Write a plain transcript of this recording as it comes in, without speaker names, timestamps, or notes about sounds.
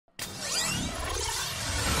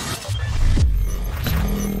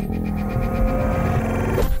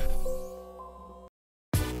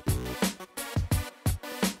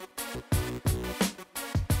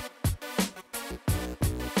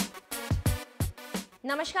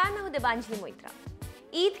नमस्कार, मैं हूं दिबांजलि मोइत्रा।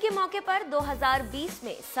 ईद के मौके पर 2020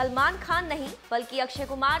 में सलमान खान नहीं बल्कि अक्षय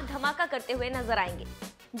कुमार धमाका करते हुए नजर आएंगे।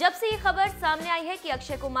 जब से ये खबर सामने आई है कि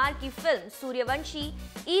अक्षय कुमार की फिल्म सूर्यवंशी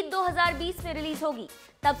ईद 2020 में रिलीज होगी,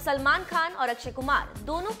 तब सलमान खान और अक्षय कुमार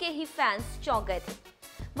दोनों के ही फैंस चौंक गए थे।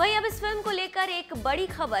 वहीं अब इस फिल्म को लेकर एक बड़ी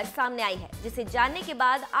खबर सामने आई है, जिसे जानने के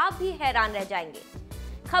बाद आप भी हैरान रह जाएंगे।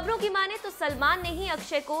 खबरों की माने तो सलमान ने ही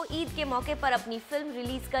अक्षय को ईद के मौके पर अपनी फिल्म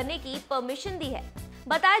रिलीज करने की परमिशन दी है।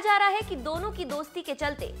 बताया जा रहा है कि दोनों की दोस्ती के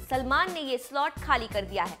चलते सलमान ने ये स्लॉट खाली कर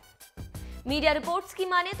दिया है। मीडिया रिपोर्ट्स की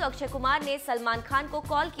माने तो अक्षय कुमार ने सलमान खान को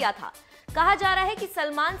कॉल किया था। कहा जा रहा है कि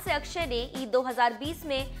सलमान से अक्षय ने ईद 2020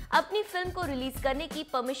 में अपनी फिल्म को रिलीज करने की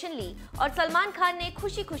परमिशन ली और सलमान खान ने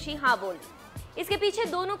खुशी खुशी हाँ बोल दी। इसके पीछे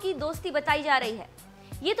दोनों की दोस्ती बताई जा रही है।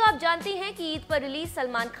 ये तो आप जानते हैं कि ईद पर रिलीज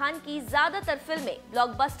सलमान खान की ज्यादातर फिल्में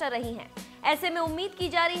ब्लॉकबस्टर रही हैं। ऐसे में उम्मीद की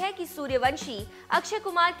जा रही है कि सूर्यवंशी अक्षय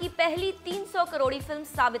कुमार की पहली 300 करोड़ी फिल्म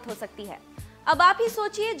साबित हो सकती है। अब आप ही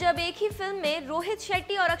सोचिए, जब एक ही फिल्म में रोहित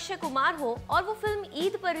शेट्टी और अक्षय कुमार हो और वो फिल्म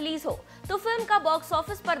ईद पर रिलीज हो, तो फिल्म का बॉक्स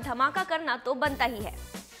ऑफिस पर धमाका करना तो बनता ही है।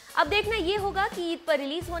 अब देखना ये होगा कि ईद पर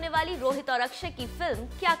रिलीज होने वाली रोहित और अक्षय की फिल्म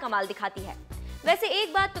क्या कमाल दिखाती है। वैसे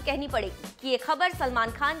एक बात तो कहनी पड़ेगी कि ये खबर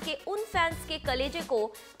सलमान खान के उन फैंस के कलेजे को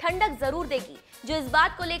ठंडक जरूर देगी जो इस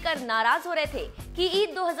बात को लेकर नाराज हो रहे थे कि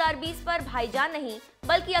ईद 2020 पर भाईजान नहीं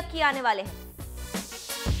बल्कि अक्की आने वाले हैं।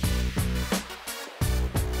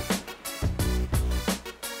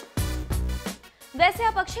 वैसे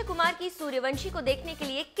आप अक्षय कुमार की सूर्यवंशी को देखने के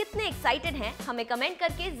लिए कितने एक्साइटेड हैं, हमें कमेंट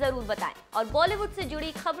करके जरूर बताएं और बॉलीवुड से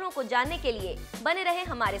जुड़ी खबरों को जानने के लिए बने रहें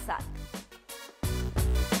हमारे साथ।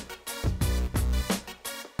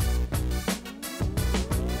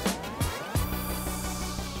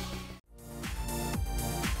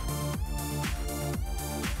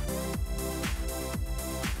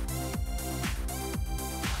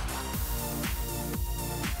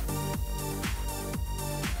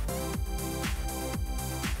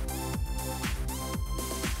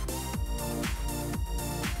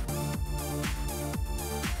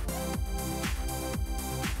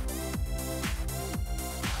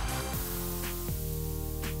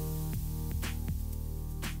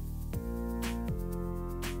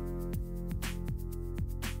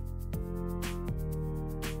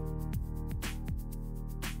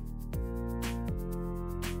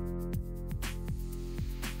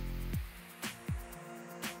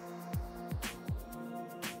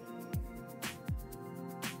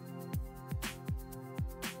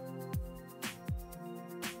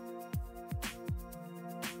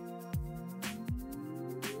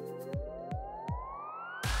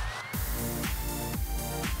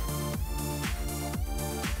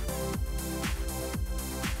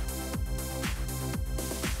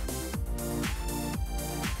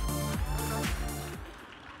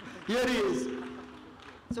 Here he is.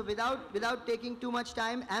 So without taking too much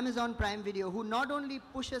time, Amazon Prime Video, who not only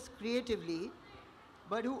push us creatively,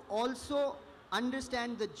 but who also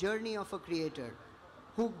understand the journey of a creator,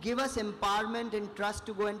 who give us empowerment and trust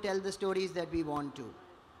to go and tell the stories that we want to.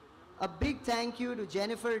 A big thank you to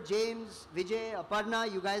Jennifer, James, Vijay, Aparna.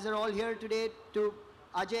 You guys are all here today. To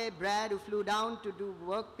Ajay, Brad, who flew down to do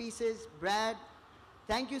work pieces. Brad,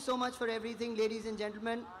 thank you so much for everything, ladies and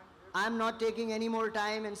gentlemen. I'm not taking any more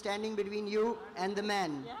time and standing between you and the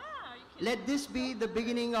man. Yeah, let this be the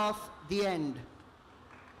beginning of the end.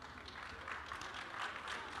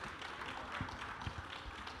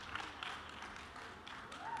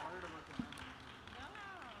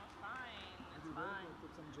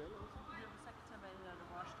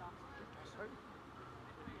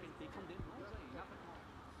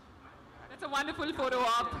 That's a wonderful photo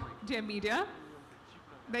op, dear media.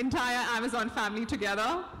 The entire Amazon family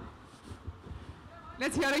together.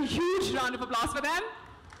 Let's hear a huge round of applause for them.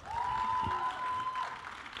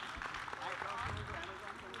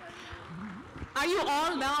 Are you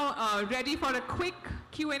all now ready for a quick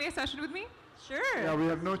Q&A session with me? Sure. Yeah, we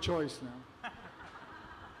have no choice now.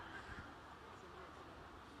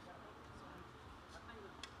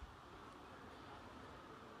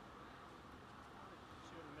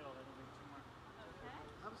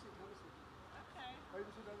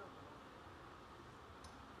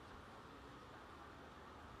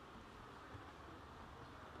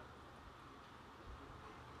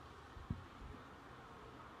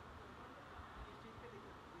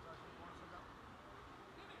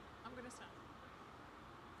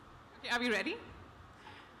 Okay, are we ready?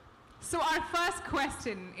 So our first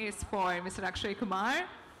question is for Mr. Akshay Kumar.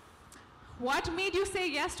 What made you say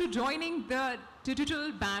yes to joining the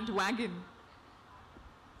digital bandwagon?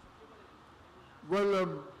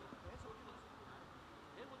 Well,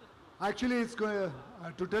 actually, it's going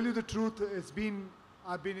to tell you the truth, it's been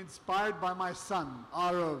I've been inspired by my son,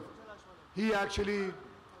 Arav. He actually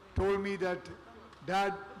told me that,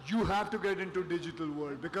 Dad, you have to get into digital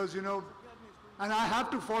world because, you know, and I have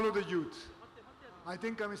to follow the youth. I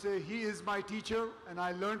think I may say he is my teacher and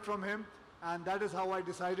I learned from him, and that is how I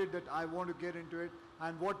decided that I want to get into it,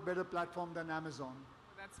 and what better platform than Amazon.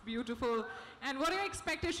 That's beautiful. And what are your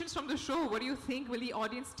expectations from the show? What do you think will the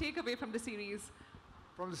audience take away from the series?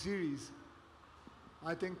 From the series,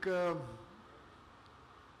 I think the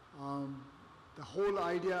whole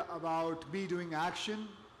idea about me doing action,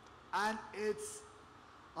 and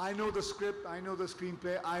I know the script, I know the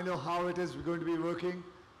screenplay, I know how it is going to be working.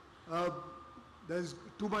 There's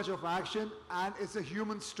too much of action, and it's a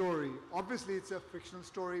human story. Obviously, it's a fictional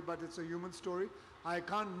story, but it's a human story. I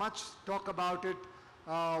can't much talk about it,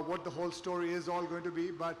 what the whole story is all going to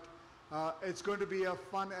be, but it's going to be a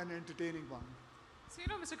fun and entertaining one. So, you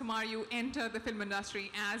know, Mr. Kumar, you entered the film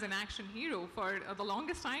industry as an action hero for the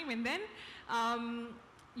longest time, and then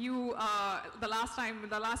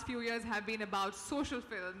the last few years have been about social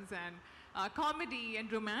films and comedy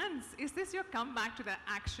and romance. Is this your comeback to the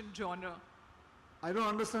action genre? I don't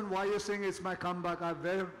understand why you're saying it's my comeback.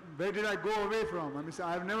 Where did I go away from? I mean,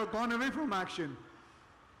 I've never gone away from action.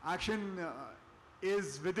 Action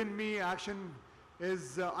is within me. Action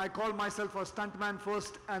is, I call myself a stuntman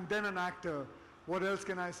first and then an actor. What else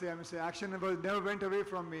can I say? I mean, action never went away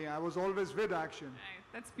from me. I was always with action. Right.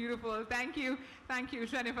 That's beautiful. Thank you. Thank you,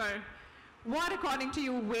 Jennifer. What according to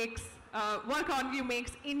you makes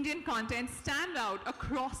Indian content stand out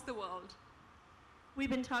across the world? We've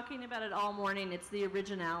been talking about it all morning. It's the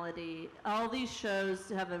originality. All these shows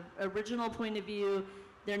have an original point of view.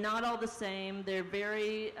 They're not all the same. They're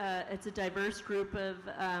very, it's a diverse group of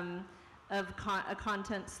a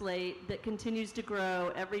content slate that continues to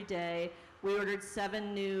grow every day. We ordered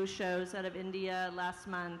 7 new shows out of India last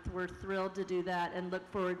month. We're thrilled to do that and look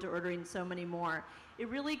forward to ordering so many more. It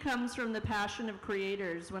really comes from the passion of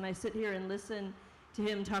creators. When I sit here and listen to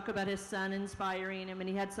him talk about his son inspiring him, and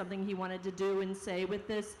he had something he wanted to do and say with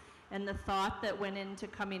this, and the thought that went into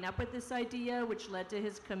coming up with this idea, which led to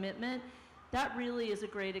his commitment, that really is a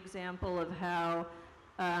great example of how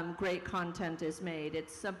great content is made.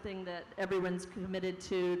 It's something that everyone's committed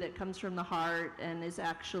to, that comes from the heart, and is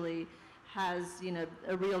actually has, you know,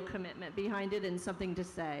 a real commitment behind it and something to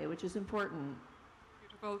say, which is important.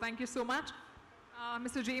 Beautiful. Thank you so much.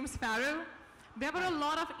 Mr. James Farrell, there were a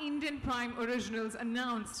lot of Indian Prime originals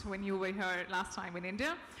announced when you were here last time in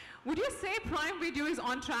India. Would you say Prime Video is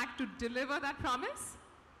on track to deliver that promise?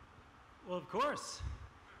 Well, of course.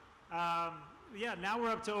 Yeah, now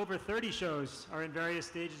we're up to over 30 shows are in various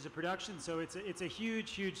stages of production, so it's a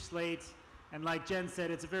huge, huge slate. And like Jen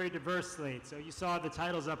said, it's a very diverse slate. So you saw the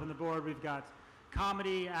titles up on the board. We've got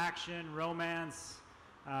comedy, action, romance.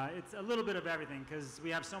 It's a little bit of everything because we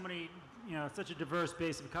have so many, you know, such a diverse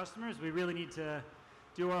base of customers. We really need to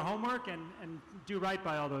do our homework and do right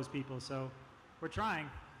by all those people. So we're trying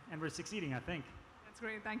and we're succeeding, I think. That's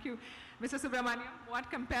great. Thank you. Mr. Subramaniam,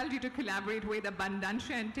 what compelled you to collaborate with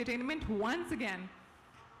Abundancia Entertainment once again?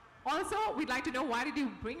 Also, we'd like to know, why did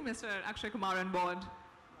you bring Mr. Akshay Kumar on board?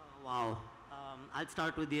 Wow. I'll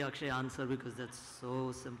start with the Akshay answer because that's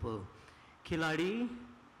so simple. Khiladi,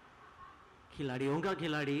 Khiladiyon ka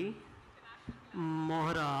Khiladi,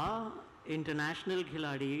 Mohra, International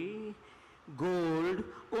Khiladi, Gold,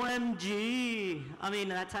 OMG. I mean,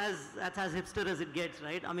 that's as hipster as it gets,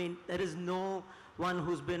 right? I mean, there is no one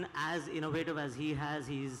who's been as innovative as he has.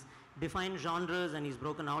 He's defined genres and he's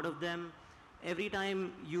broken out of them. Every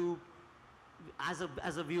time you, as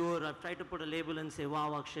a viewer, I've tried to put a label and say,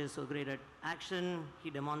 wow, Akshay is so great at action.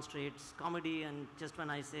 He demonstrates comedy, and just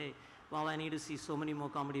when I say, wow, I need to see so many more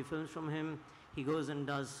comedy films from him, he goes and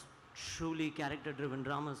does truly character-driven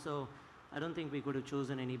drama. So I don't think we could have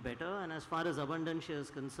chosen any better. And as far as Abundancia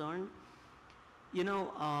is concerned, you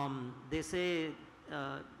know, they say,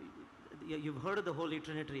 you've heard of the Holy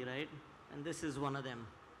Trinity, right? And this is one of them.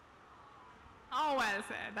 Oh, well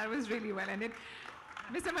said. That was really well ended.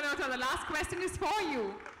 Mr. Malhotra, the last question is for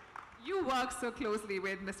you. You work so closely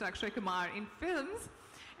with Mr. Akshay Kumar in films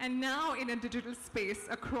and now in a digital space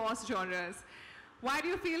across genres. Why do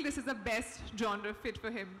you feel this is the best genre fit for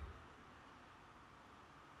him?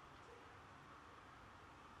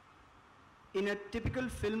 In a typical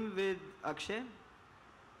film with Akshay,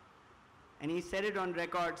 and he said it on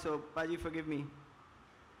record, so Paji, forgive me,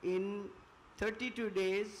 in 32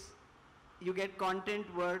 days, you get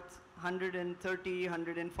content worth 130,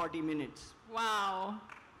 140 minutes. Wow.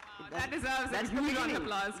 That deserves a huge round of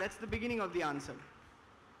applause. That's the beginning of the answer.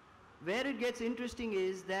 Where it gets interesting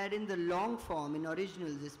is that in the long form, in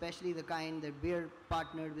originals, especially the kind that we're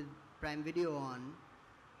partnered with Prime Video on,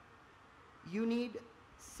 you need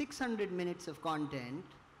 600 minutes of content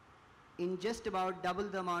in just about double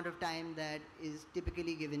the amount of time that is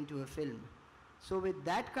typically given to a film. So with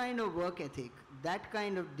that kind of work ethic, that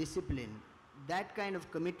kind of discipline, that kind of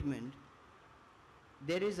commitment,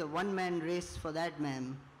 there is a one-man race for that,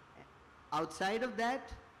 ma'am. Outside of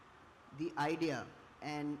that, the idea,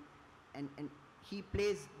 and he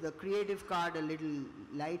plays the creative card a little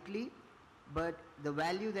lightly, but the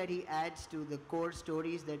value that he adds to the core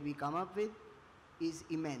stories that we come up with is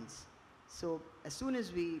immense. So as soon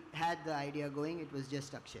as we had the idea going, it was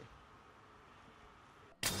just Akshay.